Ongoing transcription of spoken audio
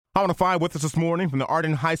On the fire with us this morning from the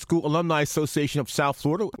Ardenne High School Alumni Association of South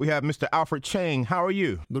Florida, we have Mr. Alfred Chang. How are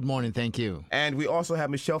you? Good morning, thank you. And we also have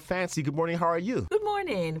Michelle Fancy. Good morning, how are you? Good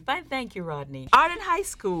morning. Fine, thank you, Rodney. Ardenne High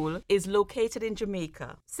School is located in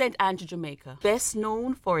Jamaica, St. Andrew, Jamaica. Best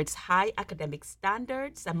known for its high academic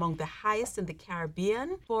standards, among the highest in the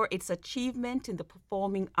Caribbean, for its achievement in the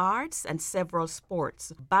performing arts and several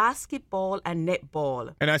sports, basketball and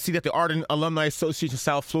netball. And I see that the Ardenne Alumni Association of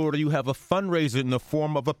South Florida, you have a fundraiser in the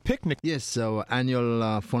form of a picnic. Yes, so annual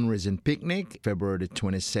fundraising picnic, February the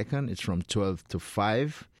 22nd. It's from 12 to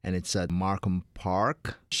 5, and it's at Markham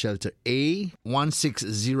Park, Shelter A,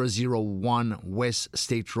 16001 West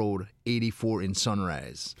State Road, 84 in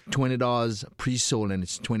Sunrise. $20 pre-sold, and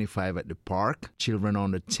it's $25 at the park. Children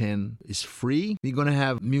under 10 is free. We're going to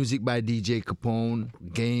have music by DJ Capone,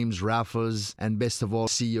 games, raffles, and best of all,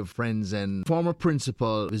 see your friends. And former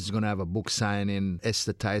principal is going to have a book signing,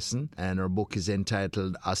 Esther Tyson, and her book is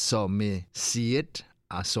entitled I Saw Me See It,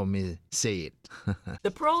 I Saw Me Say It.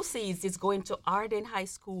 The proceeds is going to Ardenne High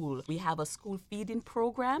School. We have a school feeding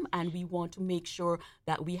program, and we want to make sure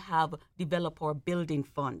that we have developed our building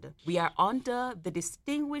fund. We are under the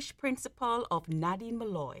distinguished principal of Nadine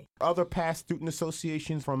Malloy. Other past student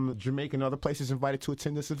associations from Jamaica and other places invited to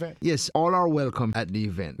attend this event? Yes, all are welcome at the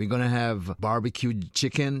event. We're going to have barbecue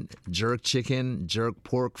chicken, jerk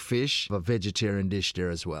pork, fish, a vegetarian dish there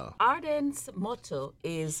as well. Ardenne's motto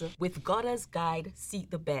is, with God as guide,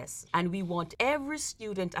 seek the best. And we want every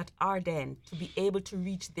student at Ardenne to be able to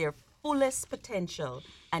reach their fullest potential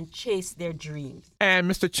and chase their dreams. And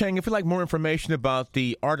Mr. Chang, if you'd like more information about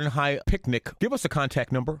the Ardenne High Picnic, give us a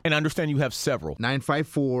contact number. And I understand you have several.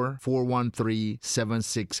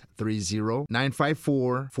 954-413-7630.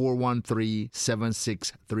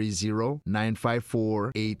 954-413-7630.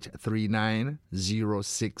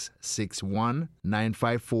 954-839-0661.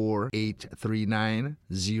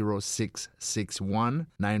 954-839-0661.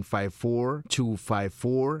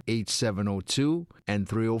 954-254-8702. And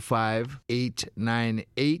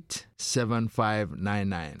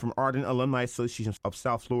 305-898-7599. From Ardenne Alumni Association of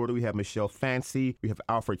South Florida, we have Michelle Fancy, we have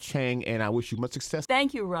Alfred Chang, and I wish you much success.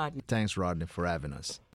 Thank you, Rodney. Thanks, Rodney, for having us.